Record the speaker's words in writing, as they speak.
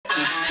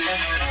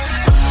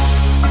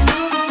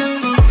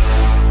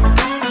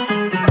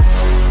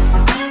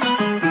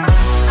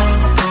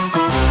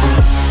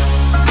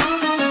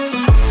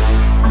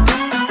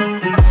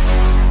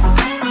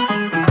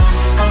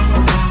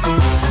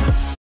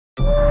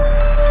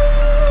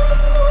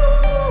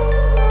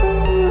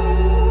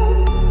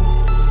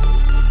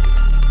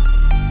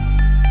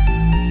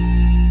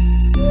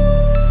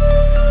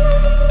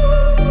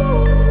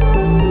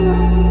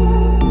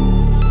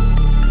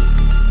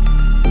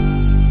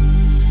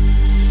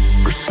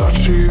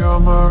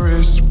On my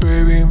wrist,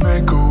 baby,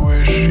 make a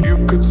wish.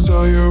 You could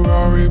sell your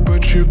Rari,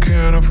 but you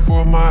can't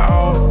afford my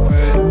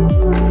outfit.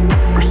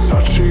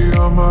 Versace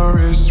on my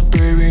wrist,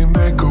 baby,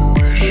 make a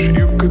wish.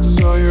 You could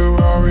sell your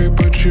Rari,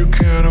 but you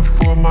can't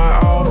afford my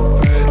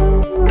outfit.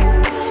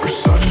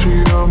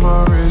 Versace on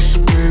my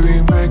wrist,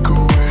 baby, make a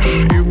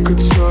wish. You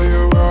could sell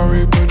your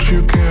Rari, but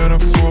you can't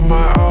afford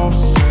my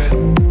outfit.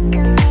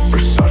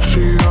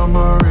 Versace on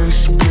my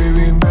wrist,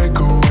 baby, make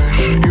a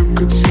wish. You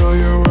could sell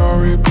your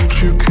Rari,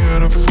 but you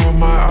can't afford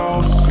my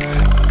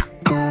outfit.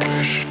 Go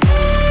wish.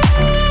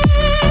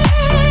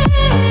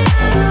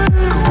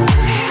 Go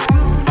wish.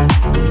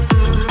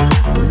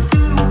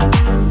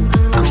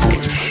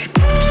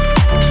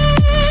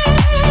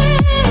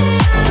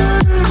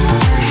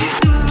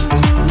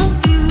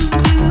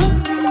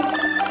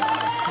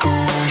 Go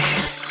wish.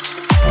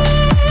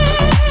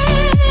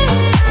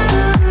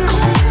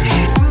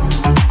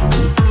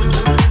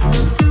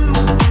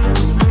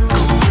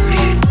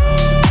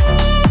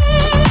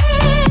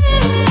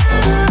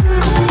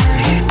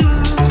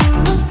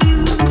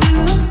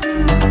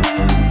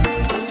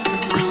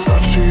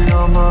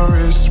 On my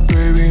wrist,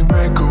 baby,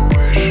 make a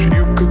wish.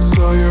 You could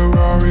sell your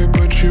Rari,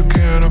 but you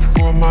can't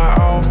afford my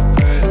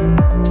outfit.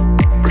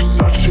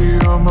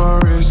 Versace on my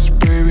wrist,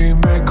 baby,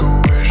 make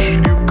a wish.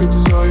 You could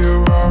sell your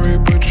Rari,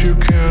 but you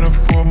can't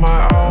afford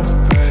my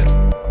outfit.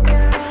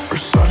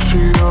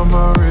 Versace on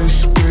my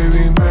wrist,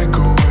 baby, make a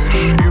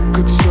wish. You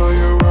could sell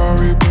your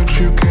Rari, but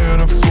you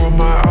can't afford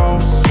my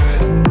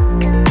outfit.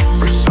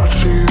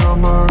 Versace on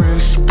my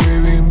wrist,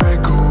 baby,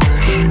 make a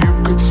wish. You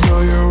could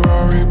sell your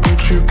Rari,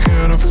 but you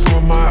can't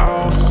afford my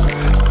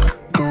outfit.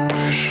 Go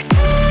wish.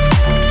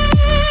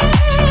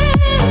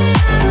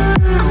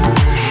 Go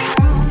wish.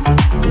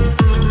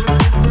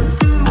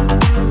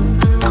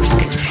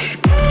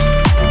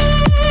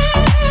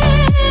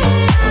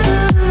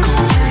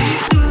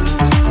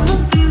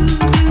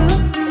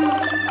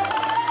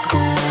 Go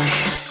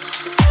wish.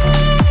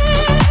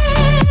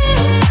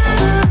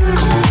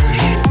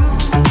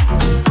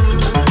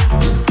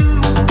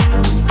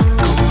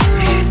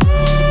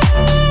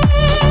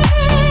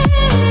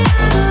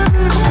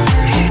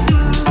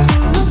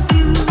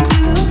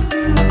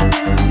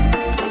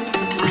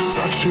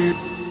 Versace.